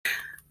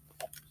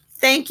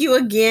Thank you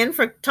again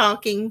for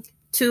talking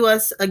to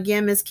us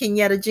again, Ms.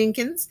 Kimyette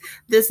Jenkins.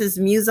 This is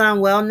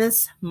Muson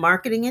Wellness,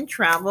 Marketing and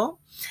Travel.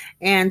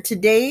 And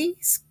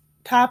today's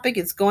topic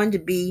is going to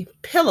be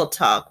Pillow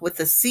Talk with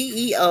the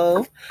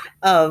CEO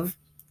of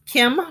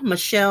Kim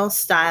Michelle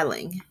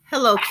Styling.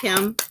 Hello,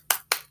 Kim.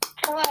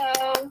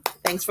 Hello.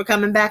 Thanks for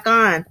coming back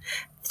on.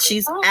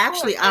 She's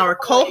actually our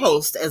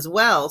co-host as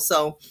well.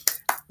 So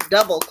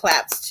double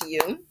claps to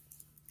you.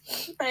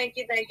 Thank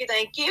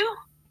you.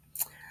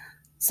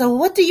 So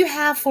what do you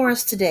have for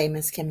us today,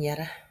 Ms.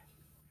 Kimyette?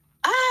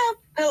 I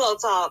have pillow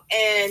talk,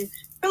 and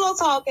pillow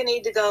talk can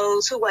either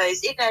go two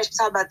ways. You can actually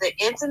talk about the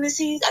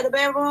intimacies of the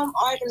bedroom,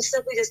 or you can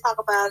simply just talk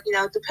about,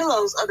 the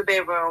pillows of the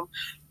bedroom,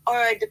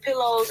 or the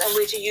pillows in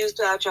which you use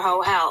throughout your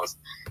whole house.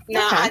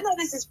 Now, I know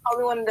this is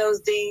probably one of those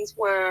things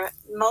where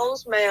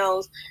most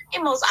males,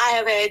 and most I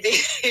have had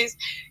this,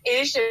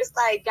 it's just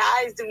like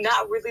guys do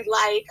not really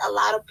like a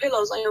lot of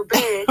pillows on your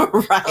bed.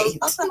 Right.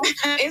 So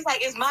sometimes it's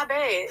like, it's my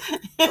bed.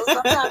 So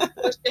sometimes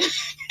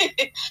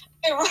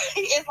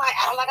it's like,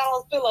 I don't like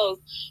all those pillows.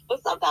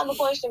 But sometimes the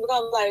question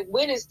becomes like,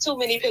 when is too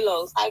many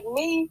pillows? Like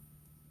me,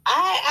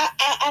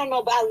 I don't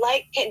know, but I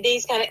like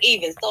these kind of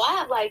even. So I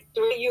have like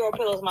 €3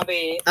 pillows in my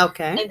bed.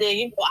 Okay. And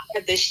then, I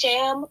have the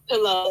sham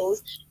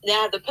pillows. And then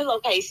I have the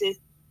pillowcases.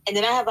 And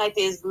then I have like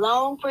this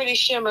long, pretty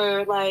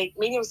shimmer, like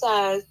medium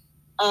size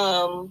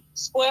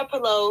square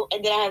pillow.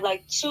 And then I have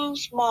like two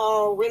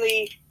small,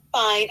 really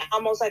fine,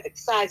 almost like the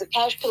size of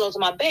couch pillows in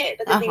my bed.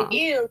 But the thing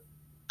is,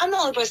 I'm the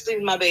only person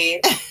sleeping in my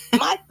bed.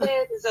 My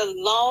bed is a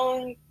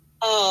long,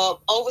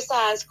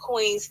 oversized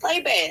queen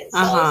sleigh bed. So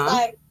it's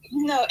like,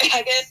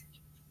 I guess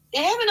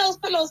having those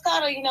pillows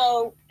kind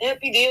of, help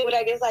you deal with,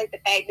 I guess, like the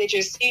fact that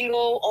you're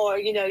single, or,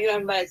 you don't have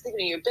anybody sleeping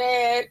in your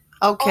bed.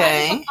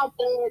 Okay. Or I just want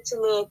my bed to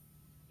look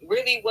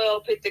really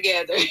well put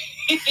together.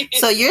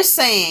 So you're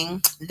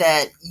saying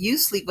that you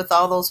sleep with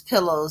all those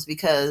pillows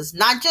because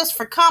not just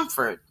for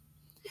comfort,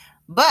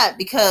 but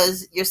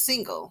because you're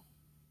single.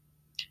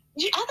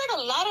 I think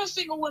a lot of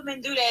single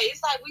women do that.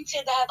 It's like we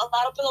tend to have a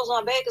lot of pillows on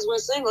our bed because we're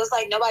single. It's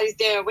like nobody's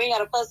there. We ain't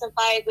got to fuss and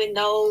fight with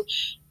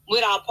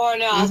our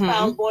partner, our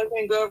spouse,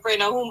 boyfriend,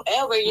 girlfriend, or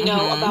whomever,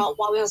 about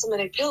why we have so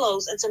many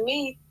pillows. And to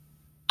me,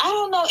 I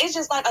don't know. It's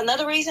just like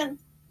another reason.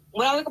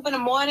 When I wake up in the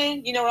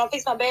morning, when I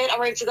fix my bed, I'm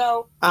ready to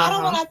go. I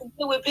don't want to have to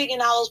deal with picking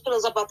all those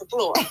pillows up off the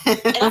floor.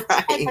 And I'm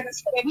trying to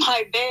stay in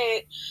my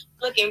bed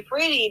looking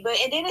pretty,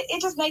 and then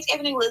it just makes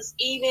everything look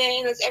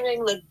even, makes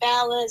everything look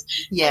balanced.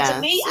 Yeah,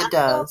 to me, it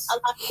does. A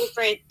lot of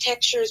different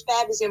textures,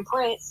 fabrics, and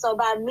prints. So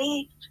by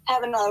me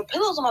having other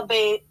pillows on my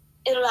bed,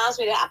 it allows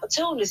me the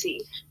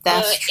opportunity.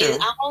 That's true.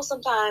 And I also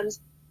sometimes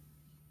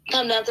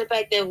come down to the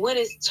fact that when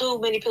it's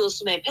too many pillows,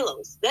 too many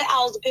pillows. That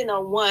always depends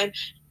on one.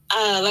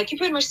 Like you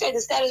pretty much said,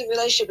 the status of the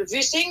relationship. If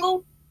you're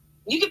single,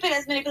 you can put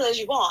as many pillows as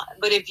you want.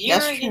 But if you're,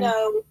 kind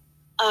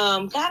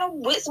of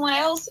with someone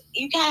else,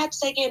 you kind of have to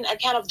take in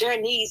account of their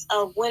needs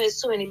of when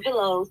it's too many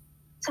pillows.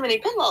 So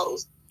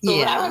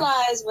what I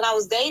realized when I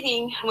was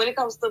dating, when it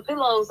comes to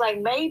pillows, like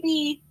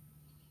maybe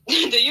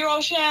the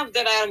Euro shams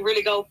that I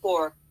really go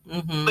for.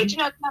 But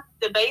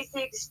the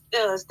basic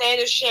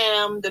standard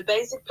sham, the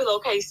basic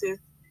pillowcases,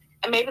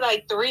 and maybe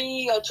like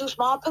 3 or 2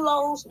 small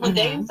pillows when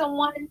dating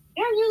someone,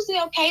 they're usually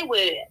okay with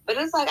it. But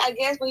it's like, I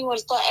guess when you want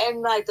to start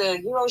adding like the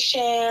Euro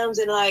shams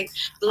and like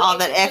all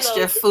that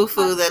extra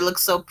foo-foo that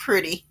looks so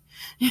pretty,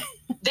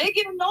 they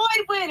get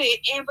annoyed with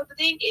it. But the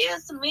thing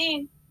is, to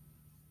me,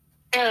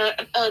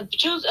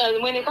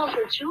 when it comes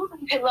to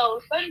choosing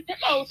pillows, certain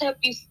pillows help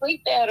you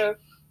sleep better,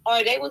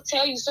 or they will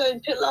tell you certain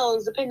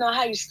pillows, depending on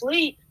how you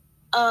sleep,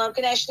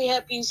 can actually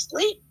help you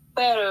sleep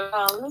better.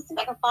 Let me see if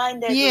I can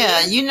find that.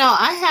 Yeah,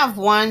 I have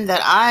one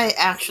that I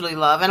actually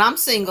love, and I'm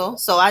single,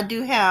 so I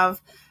do have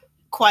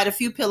quite a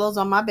few pillows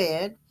on my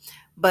bed.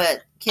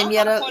 But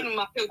Kimyette, one of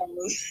my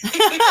pillows.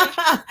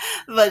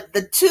 But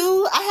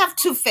I have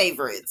 2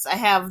 favorites. I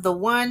have the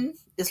one,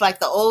 it's like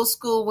the old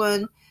school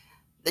one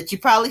that you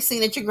probably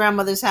seen at your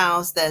grandmother's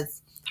house.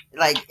 That's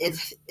like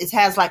it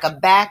has like a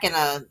back and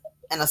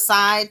a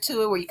side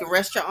to it where you can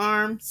rest your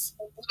arms.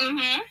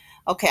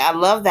 Okay, I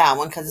love that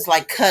one because it's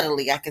like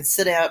cuddly. I can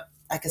sit up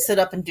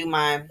and do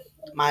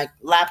my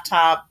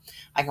laptop.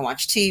 I can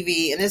watch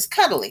TV, and it's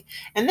cuddly.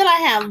 And then I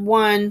have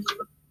one,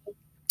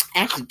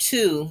 actually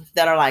 2,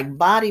 that are like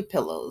body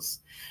pillows.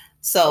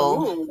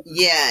 So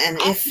yeah, and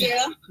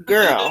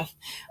girl,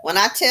 when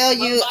I tell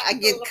you, I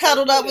get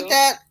cuddled up with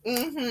that,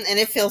 and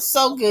it feels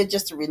so good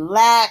just to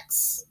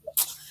relax.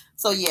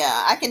 So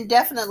yeah, I can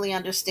definitely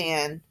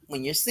understand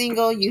when you're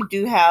single, you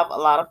do have a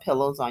lot of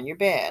pillows on your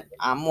bed.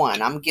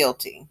 I'm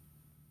guilty.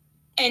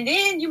 And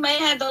then you may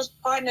have those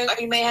partners, or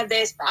you may have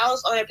that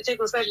spouse or that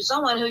particular special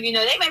someone who, they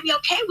may be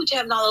okay with you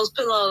having all those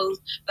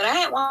pillows. But I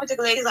had one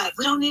particular lady like,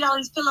 we don't need all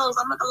these pillows.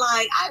 I'm not gonna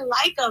lie, I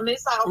like them.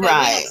 It's like, okay, we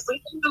have to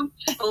sleep in them.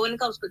 But when it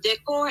comes to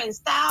decor and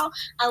style,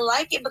 I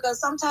like it because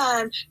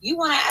sometimes you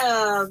want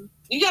to,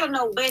 you got to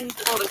know when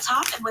to go to the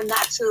top and when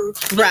not to.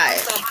 Right.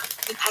 So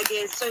I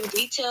guess certain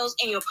details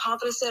in your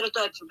confidence setup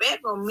throughout your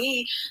bedroom.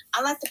 Me,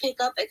 I like to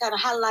pick up and kind of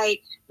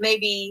highlight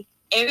maybe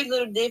every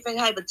little different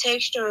type of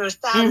texture or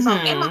style is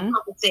on in my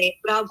comfort set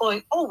without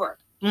going over.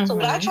 So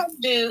what I try to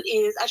do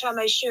is I try to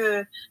make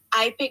sure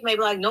I pick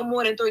maybe like no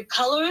more than 3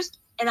 colors,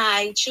 and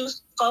I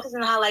choose, focus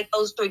and highlight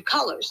those 3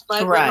 colors.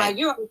 Like with my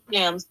Euro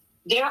stems,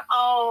 they're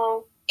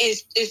all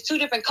is 2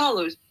 different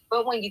colors.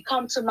 But when you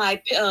come to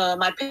my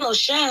my pillow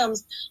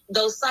shams,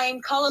 those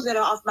same colors that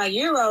are off my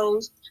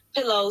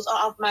pillows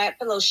are off my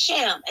pillow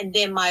sham, and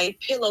then my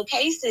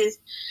pillowcases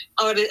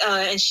are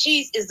and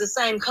sheets is the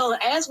same color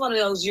as one of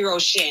those Euro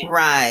shams.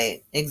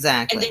 Right,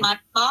 exactly. And then my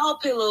small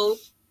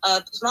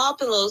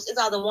pillows is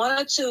either 1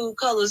 or 2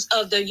 colors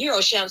of the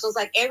Euro sham. So it's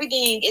like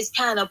everything is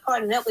kind of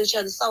partnering up with each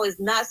other. So it's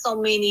not so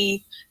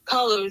many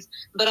colors,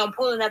 but I'm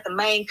pulling out the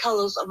main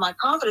colors of my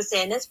comfort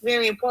set. And that's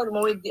very important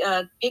when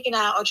we're picking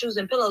out or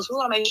choosing pillows. We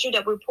want to make sure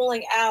that we're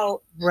pulling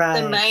out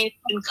the main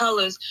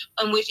colors,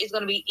 in which is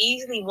going to be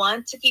easily,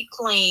 1, to keep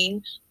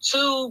clean,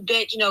 2,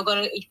 that,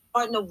 going to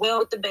partner well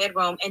with the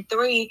bedroom, and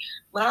 3,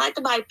 when I like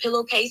to buy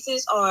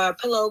pillowcases or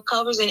pillow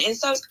covers and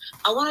inserts,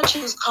 I want to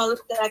choose colors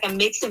that I can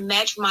mix and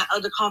match my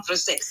other comfort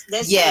sets.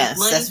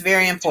 That's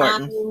very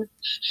important.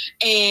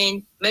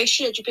 And make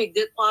sure that you pick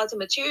good quality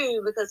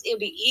material, because it'll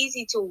be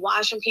easy to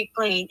wash and keep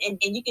clean, and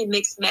then you can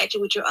mix and match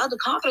it with your other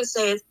comfort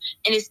sets,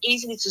 and it's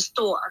easy to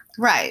store.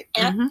 Right.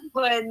 And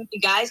when you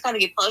guys kind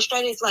of get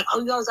frustrated, it's like, oh,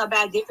 you guys are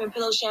about different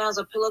pillow shams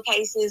or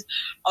pillowcases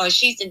or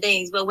sheets and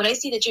things. But when they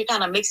see that you're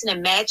kind of mixing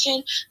and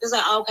matching, it's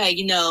like, okay,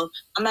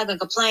 I'm not going to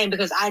complain,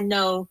 because I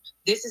know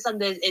this is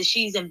something that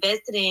she's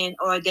invested in,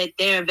 or that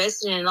they're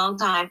invested in a long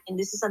time, and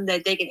this is something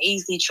that they can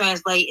easily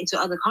translate into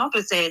other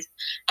comfort sets.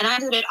 And I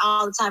do that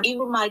all the time.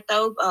 Even my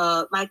throw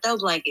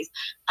blankets,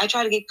 I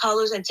try to get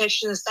colors and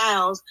textures and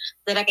styles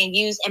that I can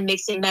use and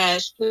mix and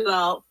match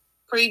throughout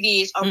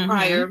previous or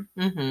prior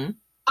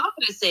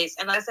comfort sets.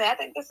 And like I say, I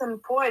think it's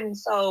important.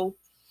 So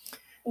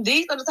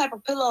these are the type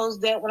of pillows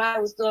that when I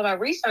was doing my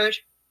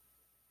research,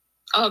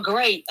 oh,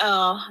 great.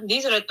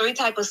 These are the 3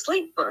 types of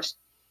sleepers.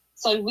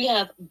 So we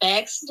have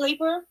back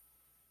sleeper,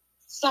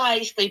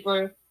 side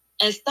sleeper,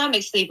 and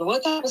stomach sleeper.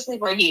 What type of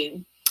sleeper are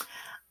you?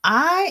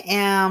 I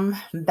am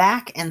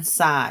back and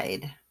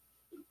side.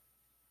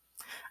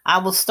 I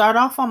will start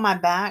off on my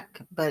back,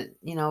 but,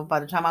 by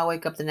the time I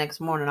wake up the next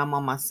morning, I'm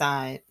on my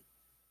side.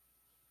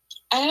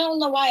 I don't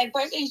know why. At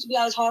first, it used to be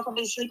always hard for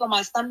me to sleep on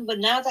my stomach, but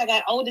now as I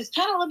got older, it's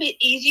kind of a little bit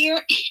easier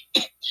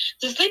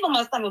to sleep on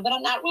my stomach. But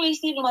I'm not really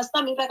sleeping on my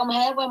stomach. It's like I'm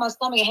halfway on my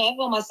stomach and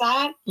halfway on my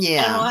side.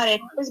 Yeah. I don't know how that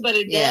happens, but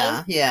it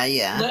does.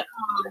 Yeah. But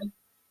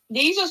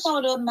these are some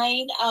of the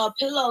main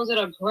pillows that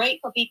are great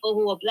for people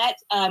who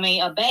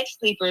are back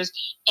sleepers.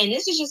 And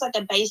this is just like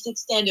a basic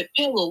standard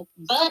pillow.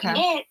 But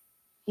yet,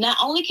 not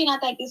only can I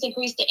think this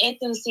increase the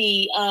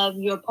intimacy of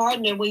your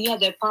partner when you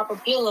have that proper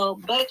pillow,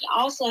 but it can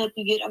also help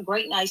you get a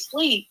great night's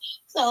sleep.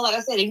 So, like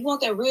I said, if you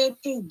want that real,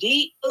 true,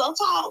 deep pillow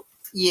talk,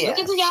 look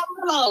into y'all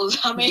pillows.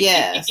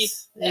 Yes,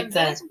 exactly.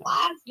 That's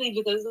wisely,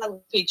 because I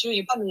picture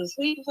your partner to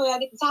sleep before y'all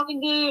get to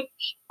talking good.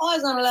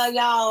 Always gonna allow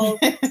y'all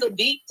to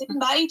be sitting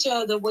by each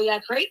other where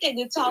y'all create that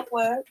good talk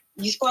where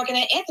you sparking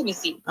that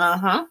intimacy.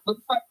 But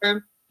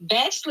for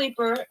back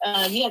sleeper,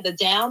 you have the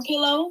down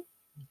pillow,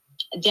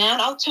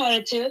 down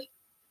alternative,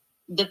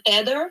 the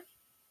feather,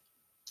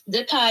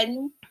 the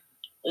cotton,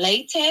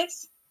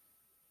 latex,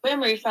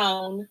 memory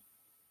foam,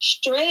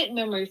 shredded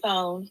memory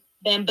foam,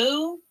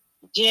 bamboo,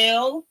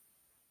 gel,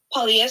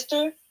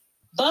 polyester,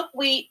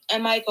 buckwheat,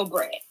 and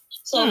microbraid.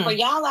 So for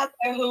y'all out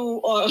there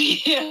who are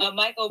microbraid, I'm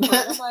like,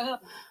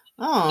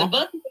 the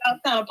buckwheat I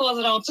kind of pulls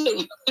it on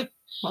too.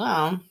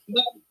 Wow.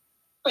 But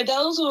for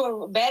those who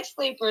are back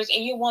sleepers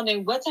and you're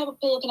wondering what type of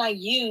pillow can I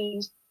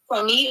use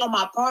for me or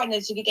my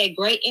partner to get that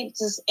great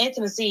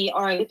intimacy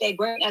or get that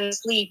great night of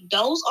sleep,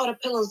 those are the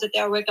pillows that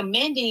they're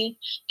recommending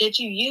that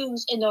you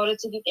use in order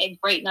to get that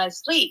great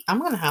night's sleep. I'm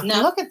going to have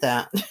to look at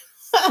that.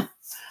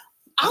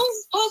 I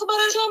was supposed about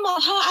to tell my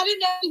I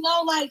didn't even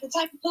know like the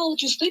type of pillow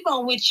that you sleep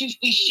on, which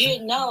we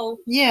should know.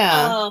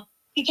 Yeah.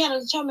 You kind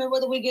of determine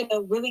whether we get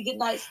a really good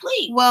night's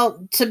sleep.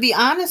 Well, to be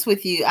honest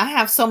with you, I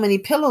have so many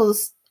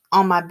pillows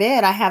on my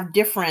bed. I have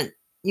different,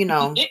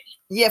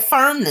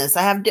 firmness.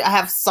 I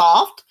have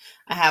soft.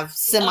 I have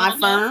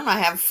semi-firm. I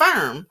have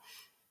firm.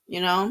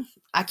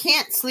 I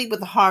can't sleep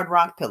with a hard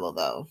rock pillow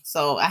though.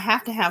 So I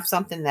have to have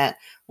something that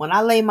when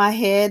I lay my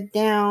head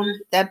down,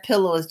 that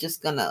pillow is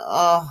just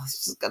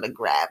it's just gonna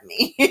grab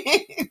me.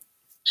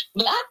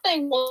 But I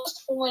think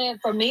most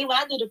for me, when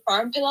I do the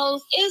firm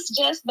pillows, it's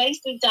just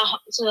basically to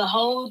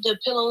hold the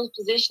pillow's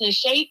position and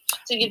shape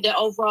to get the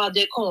overall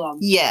decor.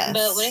 Yes.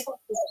 But when it comes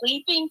to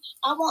sleeping,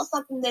 I want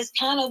something that's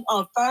kind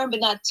of firm, but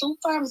not too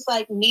firm. It's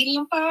like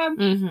medium firm,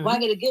 where I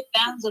get a good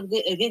balance of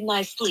a good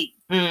night's sleep.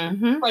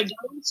 For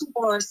those who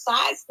are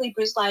side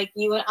sleepers like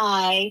you and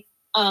I,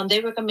 they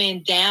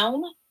recommend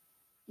down,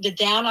 the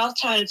down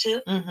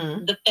alternative,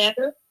 the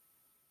feather,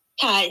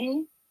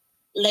 cotton,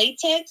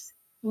 latex,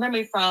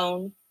 memory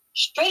foam,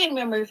 shredded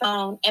memory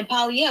foam, and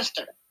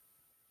polyester.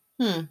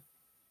 I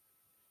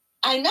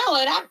know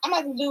it. I'm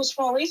about to do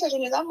some more research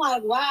on this. I'm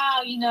like,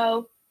 wow,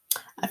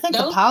 I think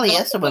the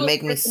polyester would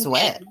make me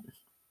sweat.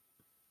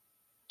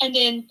 And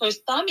then for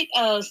stomach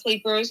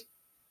sleepers,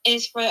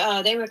 is for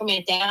they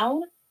recommend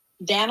down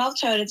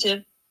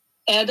alternative,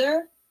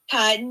 feather,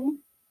 cotton,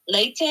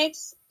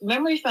 latex,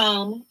 memory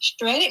foam,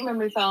 shredded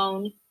memory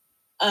foam,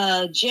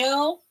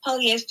 gel,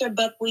 polyester,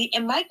 buckwheat,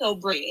 and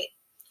microbreaded.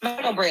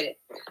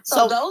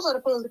 So those are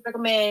the pillows that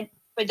recommend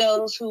for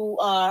those who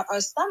are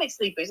stomach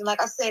sleepers. And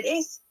like I said,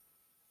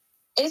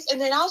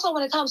 and then also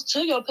when it comes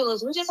to your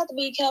pillows, we just have to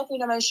be careful,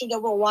 make sure that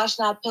we're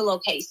washing our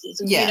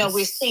pillowcases. Yes.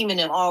 We're steaming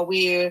them, or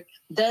we're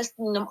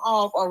dusting them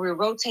off, or we're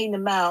rotating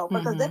them out,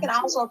 because they can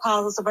also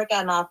cause us to break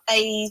out in our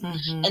face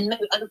and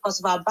maybe other parts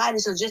of our body.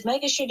 So just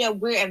making sure that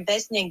we're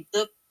investing in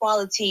good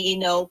quality,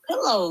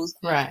 pillows.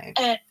 Right.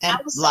 And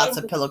lots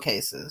of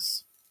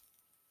pillowcases.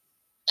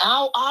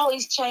 I'll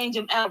always change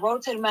them out,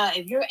 rotate them out.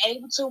 If you're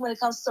able to, when it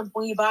comes to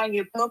when you're buying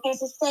your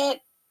pillowcases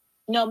set,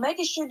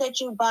 making sure that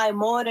you buy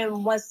more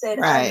than one set,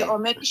 right, or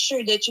making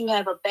sure that you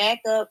have a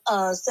backup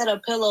set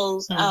of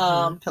pillows,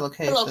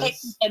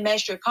 pillowcases that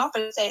match your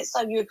comfort set,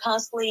 so you're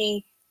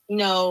constantly,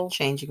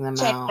 changing them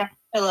out.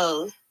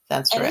 Pillows.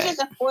 That's right. And it's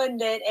just important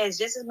that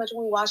just as much as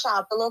we wash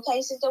our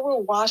pillowcases, that we're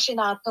washing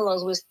our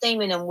pillows, we're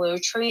steaming them, we're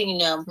treating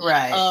them.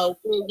 Right. What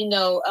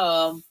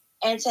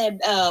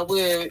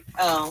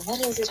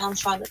is it? I'm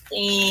trying to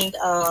think.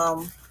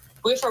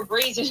 We're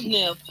Febrezing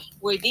them,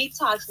 we're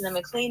detoxing them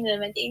and cleaning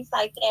them and things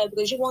like that,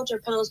 because you want your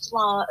pillows to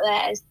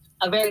last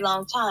a very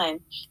long time.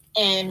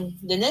 And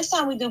the next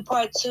time we do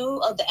part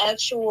 2 of the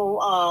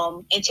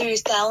actual interior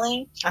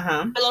styling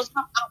pillows,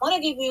 I want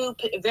to give you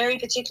very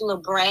particular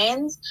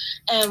brands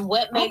and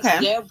what makes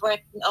their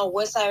brand or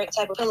what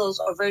type of pillows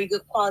are very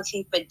good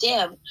quality for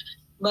them.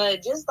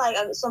 But just like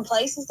some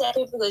places that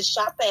people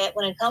shop at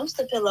when it comes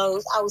to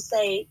pillows, I would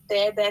say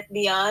Bed Bath &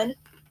 Beyond.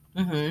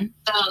 I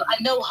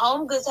know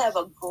Home Goods have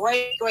a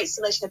great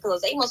selection of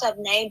pillows. They must have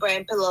name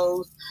brand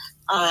pillows.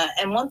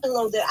 And one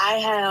pillow that I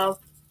have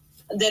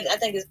that I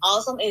think is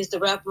awesome is the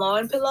Ralph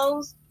Lauren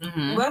pillows.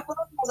 Ralph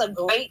Lauren has a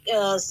great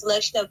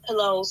selection of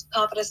pillows,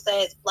 comforter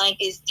sets,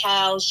 blankets,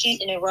 towels,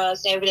 sheets, and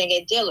rugs, and everything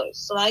at Dillard's.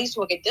 So when I used to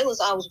work at Dillard's,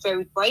 I was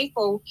very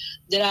grateful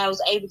that I was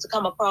able to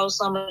come across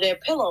some of their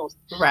pillows.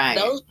 Right.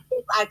 Those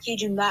pillows, I kid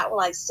you not, were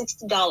like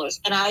 $60.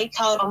 And I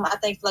caught them, I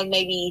think, for like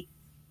maybe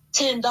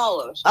 $10.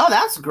 Oh,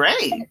 that's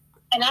great.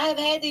 And I have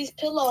had these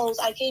pillows,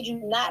 I kid you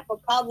not, for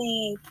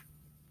probably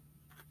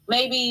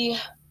maybe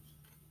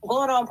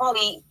going on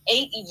probably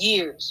 8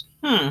 years.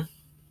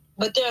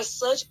 But they're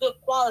such good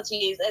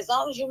quality. As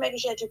long as you're making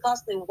sure that you're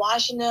constantly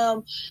washing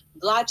them,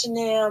 blotching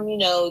them,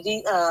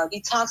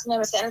 detoxing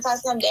them and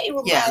sanitizing them, they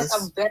will last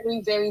a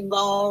very, very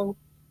long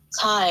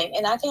time.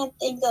 And I can't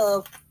think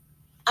of,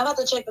 I'm about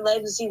to check the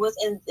labels to see what's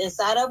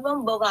inside of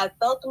them, but when I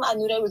felt them, I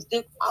knew they was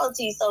good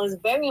quality. So it's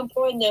very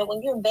important that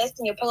when you invest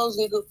in your pillows,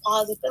 get good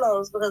quality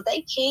pillows, because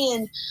they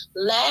can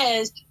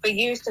last for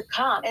years to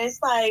come. And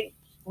it's like,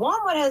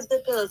 Walmart has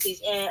good pillows,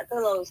 and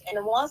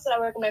the ones that I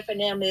recommend for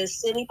them is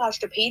Silly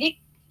Posturepedic.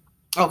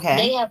 Okay.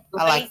 They have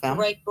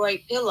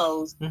great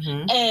pillows.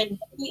 And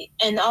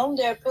on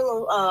their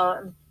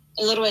pillow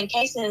little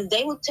encasings,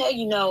 they will tell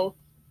you,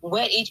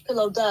 what each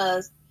pillow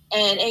does.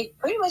 And it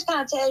pretty much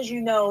kind of tells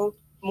you,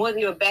 whether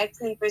you're a back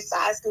sleeper,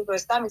 side sleeper,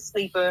 stomach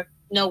sleeper,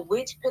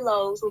 which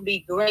pillows will be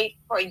great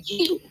for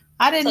you.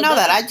 I didn't know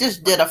that. I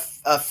just did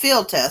a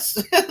field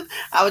test.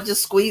 I would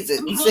just squeeze it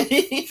and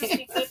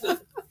see.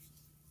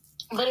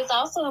 But it's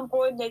also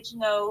important that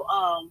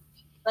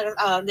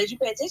that you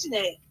pay attention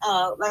to.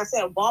 Like I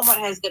said, Walmart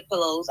has good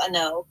pillows. I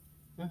know.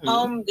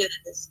 Home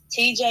Goods,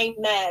 TJ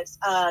Maxx,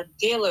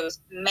 Dillard's,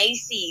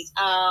 Macy's,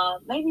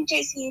 maybe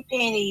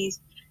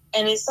JCPenney's,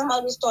 and there's some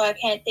other store I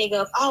can't think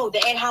of. Oh, the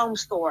At Home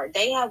store.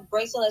 They have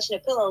great selection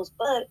of pillows,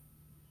 but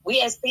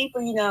we as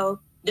people,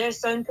 there's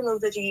certain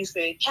pillows that you use for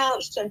your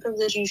couch, certain pillows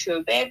that you use for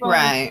your bedroom,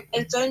 right,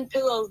 and certain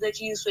pillows that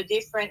you use for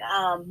different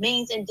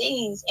means and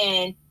things.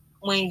 And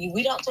when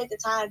we don't take the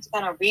time to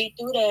kind of read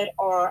through that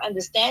or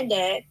understand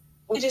that,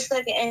 we just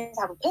select any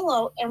type of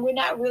pillow, and we're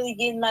not really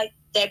getting like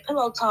that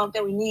pillow talk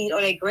that we need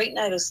or that great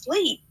night of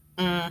sleep.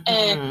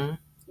 And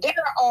there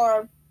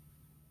are,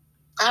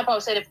 I'll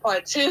probably say that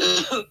part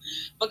 2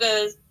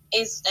 because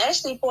it's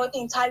actually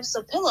 14 types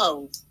of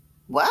pillows.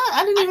 What?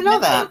 I didn't even know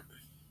that.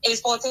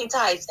 It's 14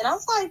 types. And I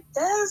was like,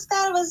 that's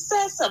kind of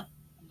excessive.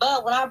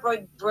 But when I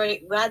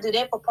when I do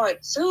that for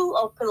part 2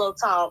 of Pillow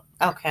Talk,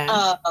 okay,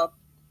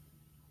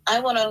 I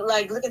want to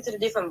look into the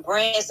different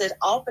brands that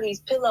offer these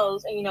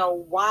pillows and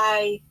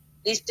why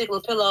these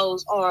particular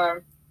pillows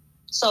are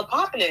so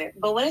popular.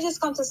 But when it just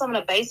comes to some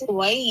of the basic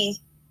ways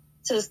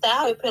to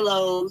style your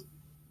pillows,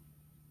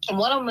 and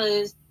one of them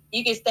is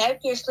you can stack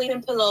your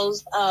sleeping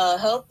pillows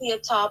healthy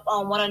up top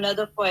on one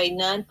another for a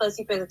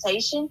non-fussy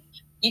presentation.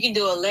 You can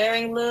do a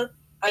layering look,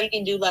 or you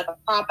can do a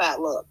prop out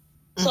look.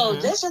 So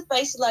that's just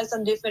basically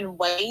some different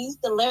ways.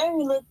 The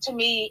layering look to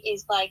me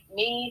is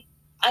me.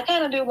 I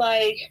kind of do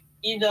I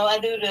do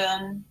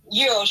the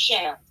Euro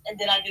sham, and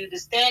then I do the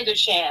standard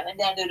sham, and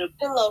then I do the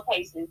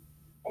pillowcases,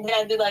 and then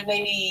I do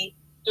maybe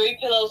 3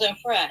 pillows in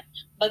front.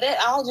 But that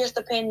all just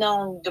depends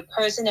on the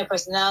person, their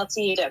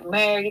personality, if they're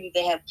married, if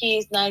they have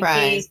kids,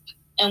 kids,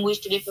 and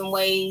which the different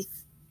ways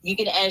you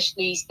can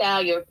actually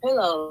style your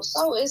pillows.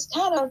 So it's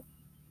kind of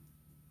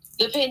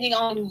depending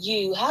on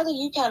you, how do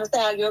you kind of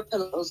style your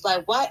pillows?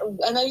 Like, why?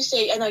 I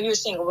know you're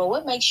single, but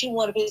what makes you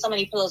want to put so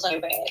many pillows on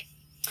your bed?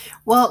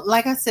 Well,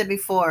 like I said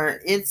before,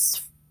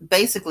 it's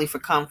basically for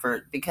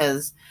comfort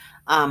because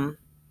um,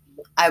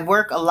 I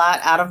work a lot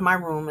out of my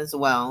room as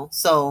well.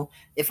 So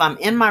if I'm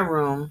in my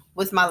room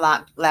with my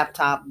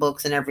laptop,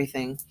 books, and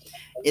everything,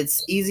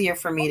 it's easier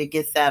for me to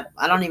get that.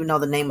 I don't even know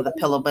the name of the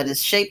pillow, but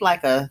it's shaped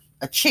like a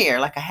chair,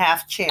 like a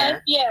half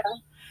chair. Yeah.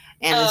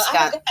 And it's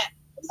got.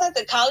 It's like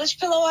the college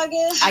pillow, I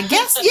guess. I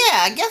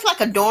guess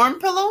like a dorm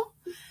pillow.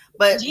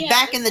 But yeah,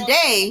 back in the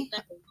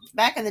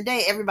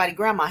day, everybody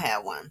grandma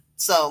had one.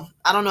 So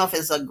I don't know if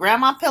it's a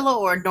grandma pillow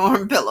or a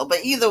dorm pillow,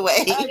 but either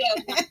way. Oh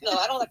yeah, no,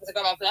 I don't think it's a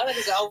grandma pillow. I think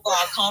it's an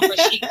overall comfort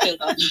sheet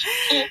pillow.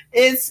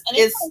 It's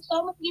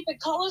so many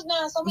different colors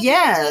now. So many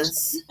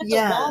yes.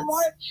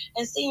 Walmart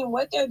and seeing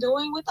what they're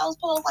doing with those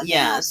pillows. Like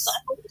yes.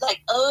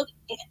 Like UGG,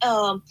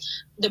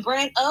 the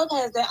brand UGG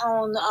has their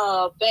own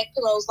back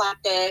pillows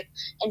like that.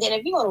 And then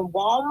if you go to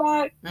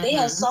Walmart, they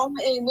have so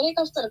many. When it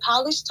comes to the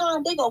college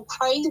time, they go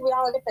crazy with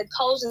all the different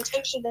colors and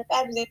textures and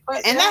fabrics and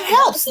prints. And that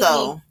helps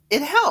though.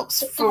 It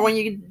helps for when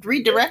you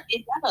redirect.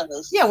 It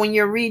does. Yeah, when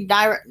you're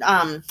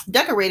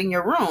decorating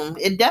your room,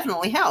 it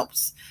definitely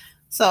helps.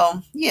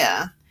 So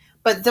yeah,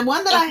 but the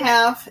one that I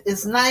have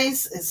is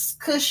nice. It's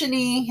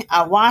cushiony.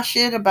 I wash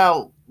it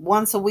about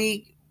once a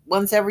week,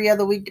 once every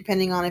other week,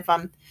 depending on if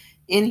I'm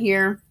in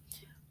here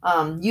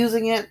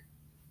using it.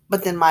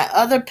 But then my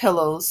other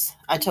pillows,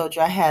 I told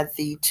you I had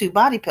the 2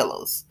 body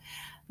pillows.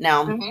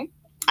 Now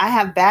I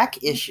have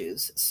back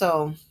issues,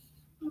 so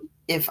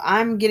if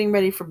I'm getting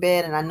ready for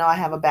bed and I know I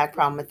have a back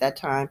problem at that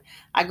time,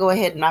 I go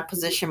ahead and I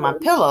position my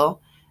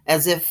pillow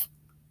as if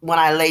when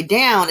I lay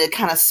down, it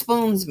kind of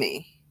spoons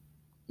me.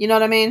 You know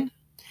what I mean?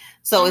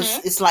 So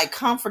it's like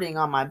comforting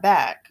on my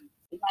back.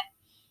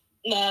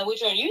 No,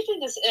 which are usually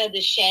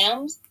the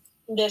shams,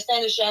 the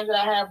standard shams that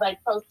I have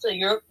like close to the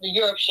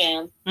Europe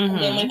shams. And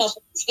then when it comes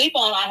to sleep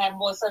on, I have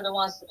more southern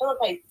ones, the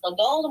pillowcase. So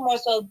those are more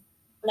so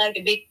like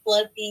the big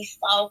fluffy,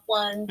 soft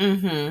ones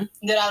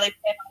that I like.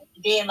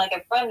 Then, like in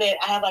front of it,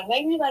 I have like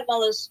maybe like one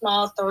of those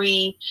small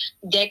 3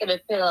 decorative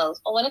pillows.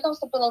 But when it comes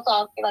to pillow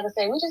talk, like I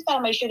said, we just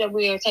gotta make sure that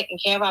we're taking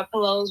care of our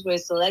pillows. We're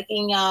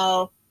selecting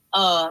y'all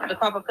the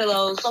proper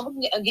pillows, so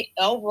we can get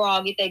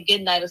that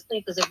good night of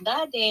sleep. Because if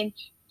not, then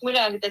we're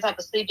not gonna get the type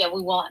of sleep that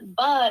we want.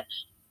 But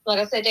like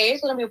I said, there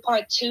is gonna be a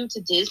part 2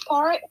 to this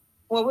part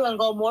where we're gonna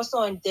go more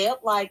so in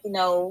depth, like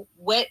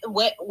what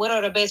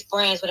are the best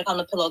brands when it comes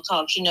to pillow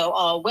talks.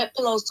 What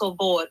pillows to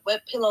avoid,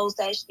 what pillows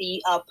to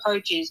actually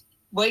purchase.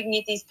 Where you can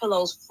get these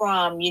pillows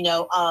from,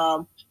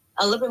 a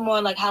little bit more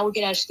like how we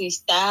can actually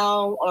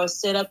style or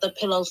set up the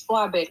pillows for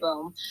our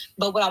bedroom.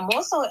 But what I'm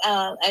also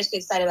actually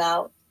excited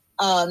about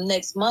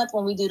next month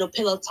when we do the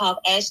pillow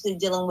talk, actually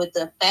dealing with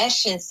the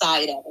fashion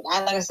side of it.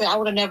 Like I said, I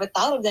would have never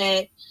thought of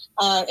that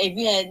if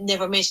you had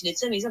never mentioned it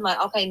to me. So I'm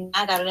like, okay,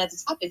 I got another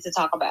topic to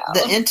talk about.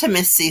 The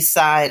intimacy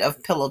side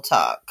of pillow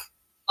talk.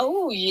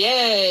 Oh,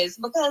 yes,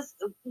 because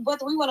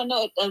whether we want to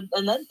know,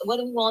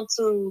 whether we want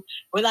to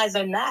realize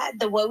or not,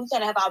 the way we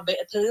kind of have our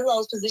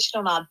pillows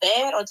positioned on our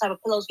bed or type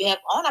of pillows we have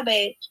on our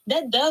bed,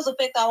 that does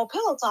affect our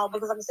pillow talk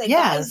because, like I said,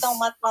 guys don't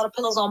like a lot of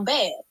pillows on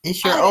bed.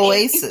 It's your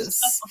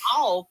oasis.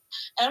 And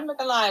I'm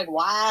looking like,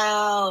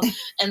 wow.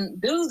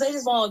 And dudes, they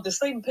just want the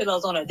sleeping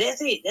pillows on it.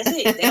 That's it.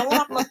 They don't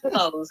want my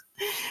pillows.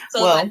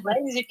 So,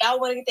 ladies, if y'all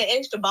want to get that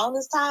extra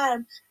bonus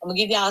time, I'm going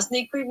to give y'all a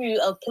sneak preview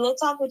of Pillow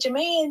Talk with your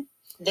man.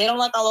 They don't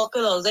like all those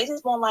pillows. They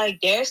just want like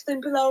their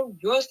sleeping pillow,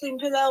 your sleeping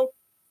pillow,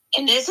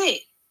 and that's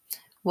it.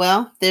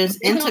 Well, there's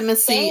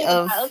intimacy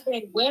of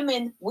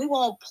women. We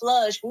want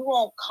plush. We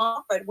want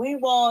comfort. We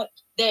want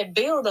that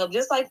build up,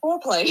 just like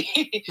foreplay.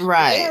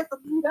 Right. They have to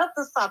lead up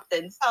to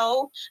something.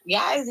 So,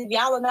 guys, if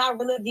y'all are not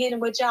really getting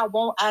what y'all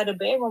want out of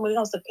the bedroom when it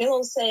comes to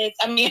pillow sex,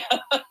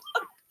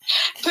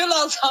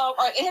 pillow talk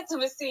or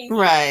intimacy,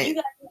 right?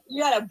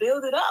 You gotta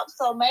build it up.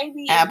 So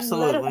maybe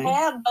absolutely let us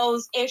have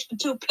those extra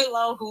 2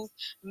 pillows.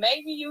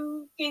 Maybe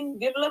you can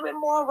get a little bit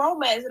more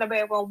romance in the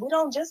bedroom. We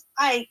don't just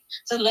like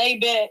to lay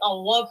back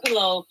on one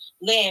pillow,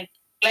 laying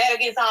flat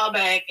against our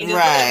back.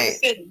 Right.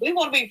 We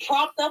want to be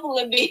propped up a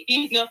little bit,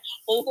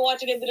 or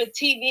watching into the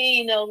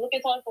TV,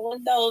 looking towards the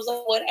windows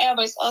or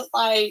whatever. So it's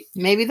like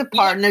maybe the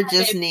partner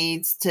just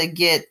needs to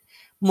get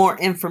more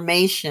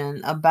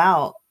information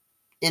about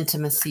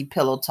intimacy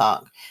pillow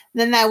talk.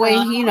 Then that way,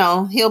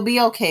 he'll be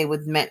okay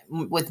with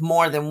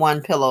more than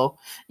one pillow,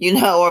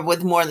 or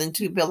with more than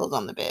 2 pillows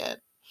on the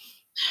bed.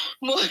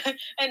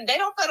 And they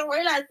don't kind of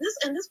realize this,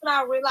 and this what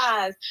I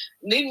realized.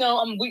 We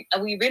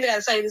really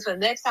gotta say this for the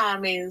next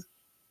time is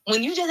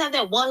when you just have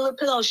that one little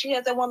pillow, she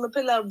has that one little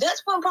pillow.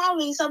 That's when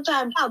probably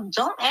sometimes y'all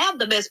don't have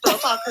the best pillow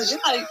talk because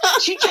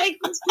she can't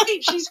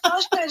sleep. She's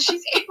frustrated.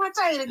 She's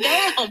irritated.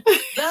 Damn,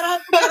 let her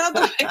get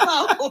other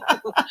pillow.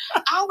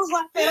 I was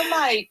like that. I'm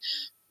like.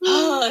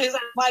 He's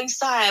like, why you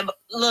side? But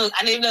look,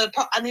 I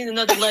need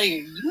another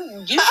layer.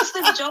 You can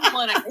sleep with your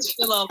one ass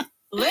pillow.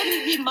 Let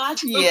me get my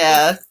pillow.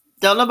 Yeah.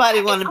 Don't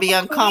nobody want to be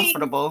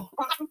uncomfortable.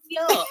 Prop me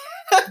up.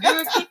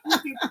 Girl,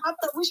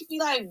 we should be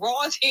like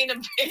royalty in the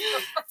bed.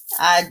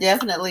 I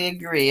definitely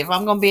agree. If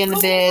I'm gonna be in the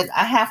bed,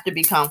 I have to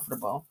be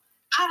comfortable.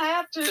 I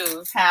have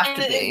to. Have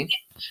to be.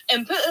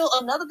 And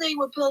another thing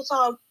with Pillow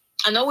Talk,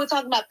 I know we're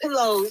talking about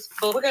pillows,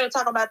 but we're going to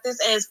talk about this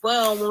as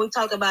well when we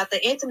talk about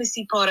the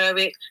intimacy part of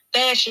it,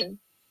 fashion.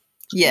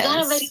 Yes. You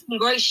gotta make some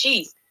great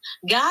sheets.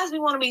 Guys, we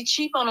want to be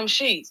cheap on them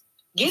sheets.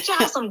 Get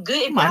y'all some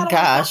good. Oh my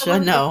gosh, I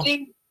know.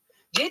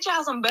 Get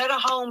y'all some Better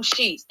Home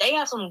sheets. They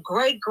have some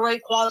great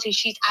quality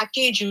sheets. I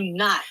kid you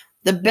not.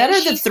 The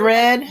better the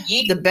thread,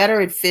 the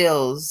better it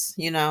feels,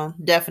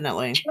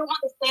 definitely. I don't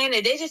understand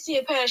it. They just see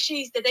a pair of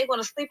sheets that they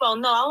want to sleep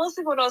on. No, I want to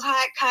sleep on those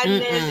hot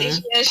cotton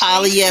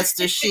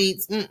polyester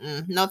sheets.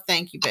 No,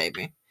 thank you,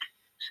 baby.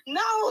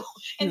 No.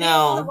 And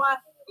no.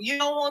 You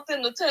don't want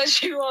them to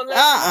touch you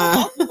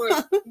unless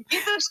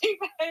get them cheap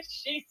ass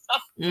sheets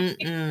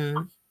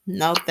off.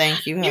 No,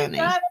 thank you, honey.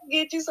 You gotta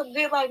get you some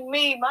good like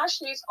me. My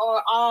sheets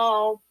are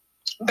all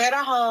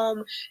Better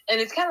Home, and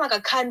it's kind of like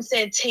a cotton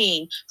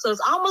sateen. So it's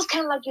almost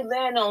kind of like you're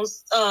laying on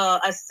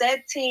a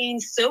sateen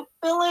silk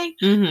feeling,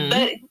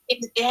 but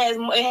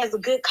it has a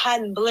good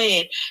cotton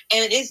blend,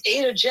 and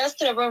it adjusts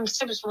to the room's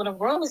temperature. When the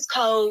room is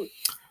cold,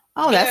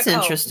 that's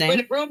interesting. When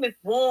the room is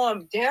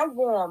warm, they're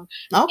warm.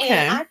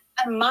 Okay.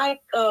 And my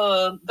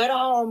Better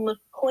Home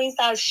queen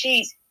size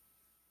sheets,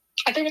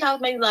 I think it was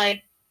maybe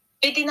like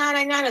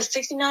 $59.99 or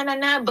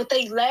 $69.99, but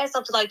they last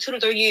up to like 2 to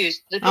 3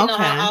 years, depending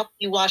on how often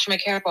you wash them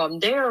and care for them.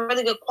 They're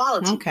really good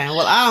quality. Okay,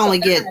 well, I only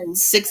get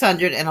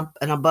 600 and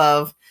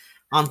above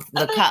on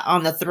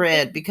the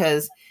thread,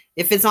 because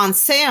if it's on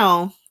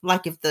sale,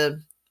 like if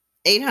the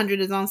 800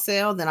 is on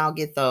sale, then I'll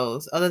get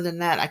those. Other than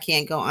that, I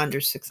can't go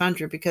under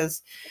 600,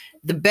 because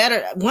the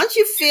better, once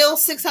you feel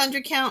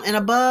 600 count and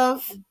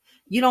above,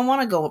 you don't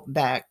want to go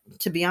back,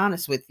 to be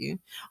honest with you.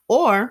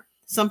 Or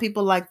some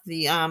people like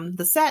the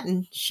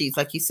satin sheets,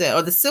 like you said,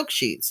 or the silk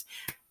sheets.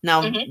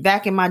 Now,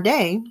 back in my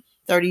day,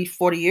 30,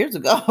 40 years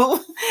ago,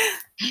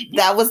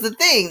 that was the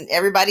thing.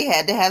 Everybody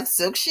had to have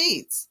silk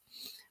sheets.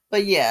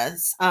 But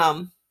yes,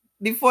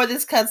 before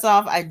this cuts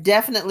off, I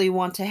definitely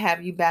want to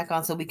have you back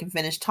on so we can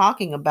finish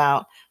talking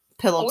about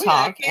Pillow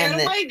Talk and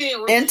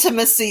the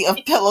intimacy of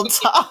Pillow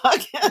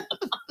Talk.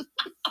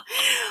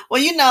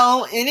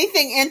 Well,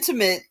 anything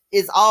intimate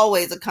is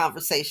always a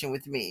conversation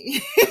with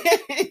me.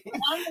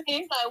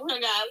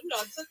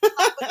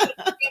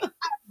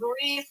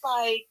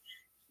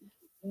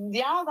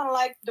 Y'all gonna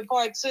like the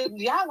part 2.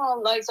 Y'all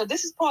gonna like, so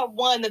this is part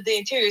 1 of the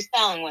interior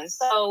styling one.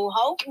 So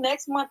hope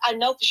next month, I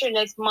know for sure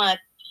next month,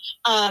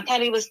 kind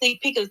of give a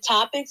sneak peek of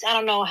topics. I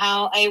don't know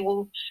how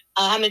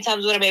many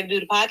times we're gonna be able to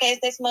do the podcast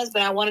next month,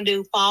 but I want to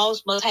do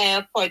Falls Must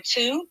Have part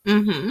 2.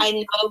 I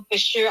know for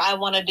sure I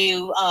want to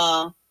do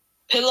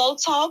Pillow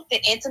Talk, the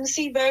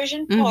intimacy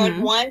version, part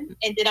 1,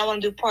 and then I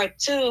want to do part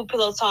 2,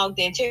 Pillow Talk,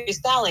 the interior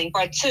styling,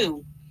 part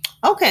 2.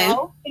 Okay.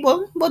 So,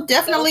 well, we'll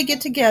definitely get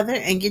together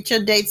and get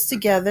your dates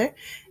together.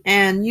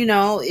 And,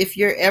 if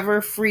you're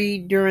ever free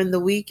during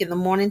the week in the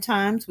morning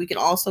times, we can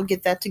also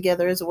get that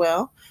together as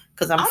well.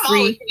 Because I'm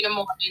free in the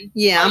morning.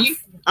 Yeah,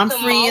 I'm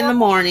free in the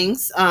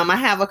mornings. I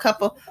have a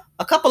couple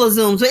of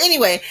Zooms. But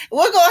anyway,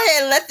 we'll go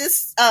ahead and let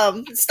this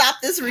stop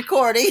this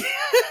recording.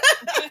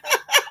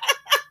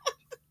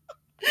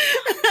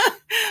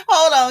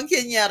 Hold on,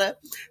 Kimyette.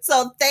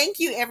 So thank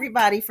you,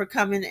 everybody, for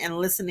coming and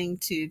listening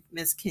to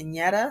Miss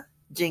Kimyette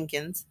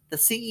Jenkins, the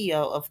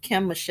CEO of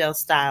Kim Michelle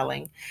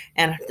Styling.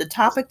 And the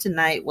topic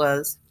tonight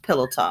was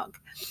Pillow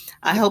Talk.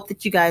 I hope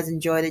that you guys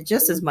enjoyed it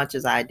just as much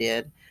as I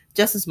did,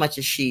 just as much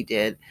as she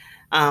did.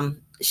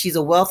 She's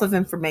a wealth of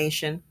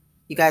information.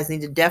 You guys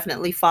need to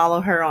definitely follow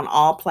her on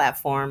all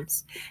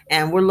platforms.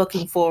 And we're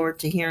looking forward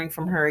to hearing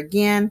from her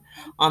again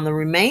on the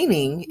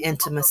remaining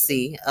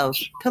intimacy of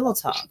Pillow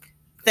Talk.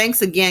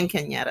 Thanks again,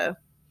 Kimyette.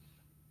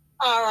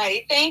 All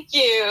right. Thank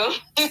you.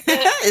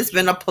 It's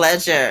been a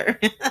pleasure.